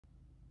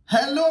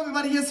Hello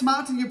everybody, here's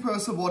Martin, your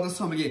personal water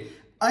sommelier.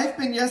 I've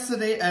been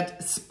yesterday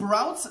at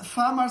Sprouts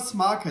Farmers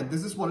Market.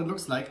 This is what it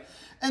looks like.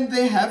 And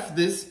they have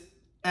this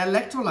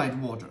electrolyte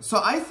water. So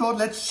I thought,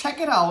 let's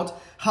check it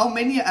out, how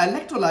many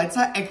electrolytes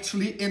are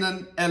actually in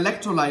an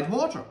electrolyte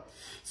water.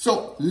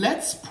 So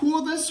let's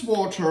pour this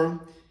water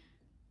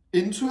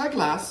into a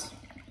glass.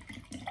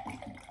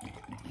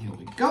 Here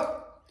we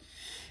go.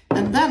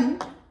 And then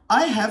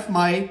I have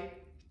my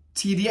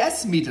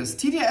TDS meters.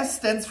 TDS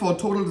stands for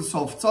total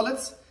dissolved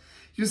solids.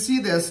 You see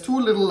there's two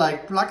little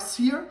plugs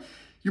here.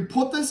 You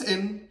put this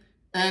in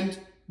and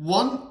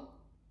one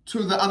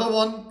to the other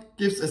one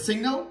gives a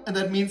signal, and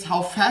that means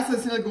how fast the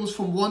signal goes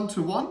from one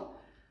to one,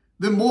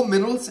 the more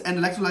minerals and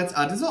electrolytes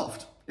are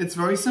dissolved. It's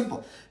very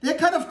simple. They're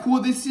kind of cool,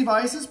 these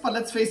devices, but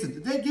let's face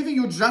it, they're giving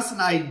you just an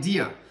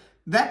idea.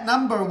 That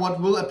number, what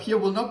will appear,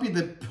 will not be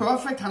the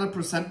perfect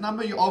 100%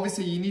 number. You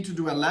need to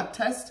do a lab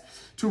test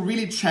to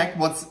really check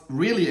what's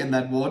really in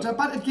that water,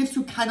 but it gives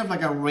you kind of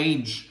like a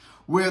range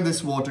where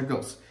this water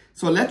goes.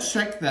 So let's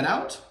check that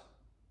out.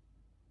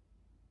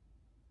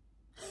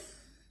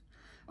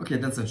 Okay,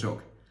 that's a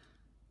joke.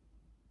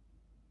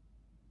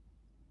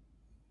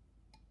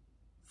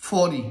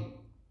 40.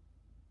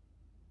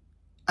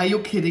 Are you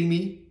kidding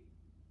me?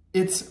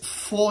 It's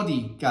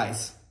 40,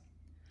 guys.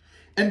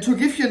 And to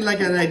give you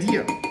an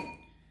idea,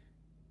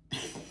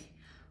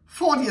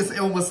 40 is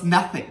almost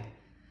nothing.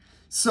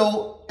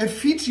 So a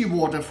Fiji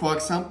water, for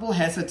example,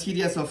 has a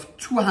TDS of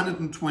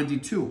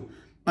 222.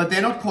 But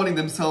they're not calling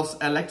themselves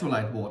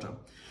electrolyte water.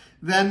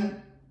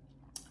 Then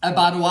a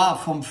Badois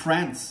from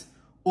France,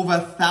 over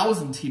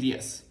 1,000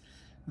 TDS.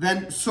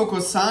 Then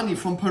Socosani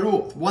from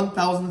Peru,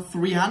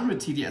 1,300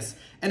 TDS.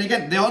 And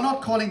again, they are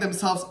not calling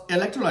themselves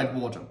electrolyte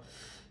water.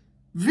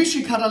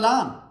 Vichy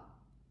Catalan,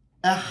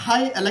 a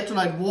high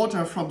electrolyte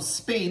water from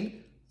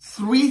Spain,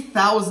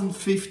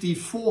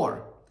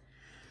 3,054.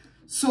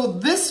 So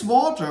this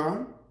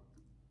water,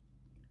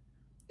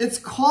 it's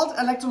called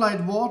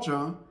electrolyte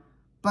water,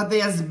 but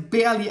there's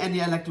barely any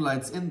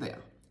electrolytes in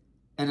there.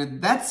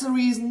 And that's the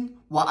reason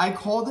why I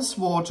call this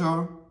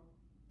water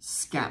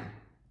scam.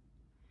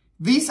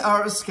 These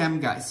are a scam,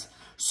 guys.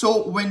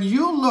 So when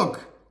you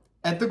look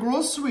at the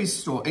grocery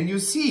store and you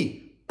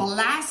see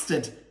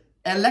blasted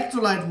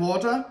electrolyte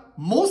water,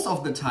 most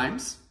of the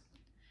times,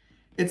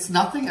 it's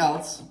nothing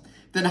else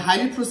than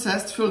highly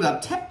processed filled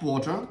up tap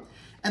water,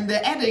 and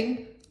they're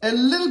adding a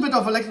little bit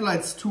of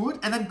electrolytes to it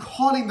and then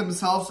calling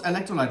themselves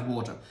electrolyte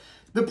water.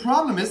 The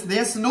problem is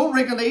there's no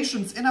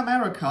regulations in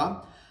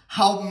America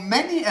how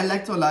many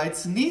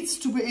electrolytes needs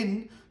to be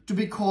in to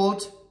be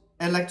called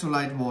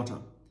electrolyte water.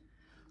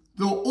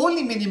 The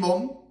only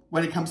minimum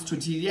when it comes to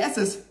TDS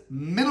is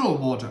mineral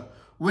water.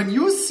 When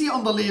you see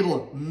on the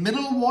label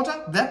mineral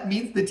water, that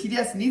means the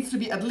TDS needs to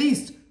be at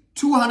least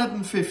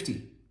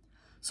 250.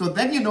 So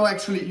then you know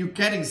actually you're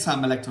getting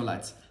some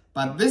electrolytes.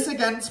 But this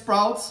again,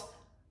 Sprouts,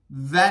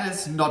 that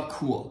is not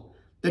cool.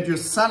 That you're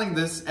selling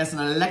this as an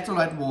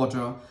electrolyte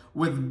water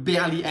with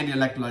barely any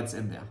electrolytes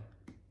in there.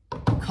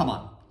 Come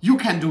on, you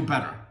can do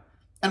better.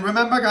 And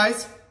remember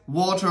guys,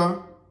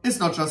 water is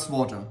not just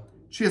water.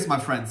 Cheers my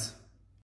friends.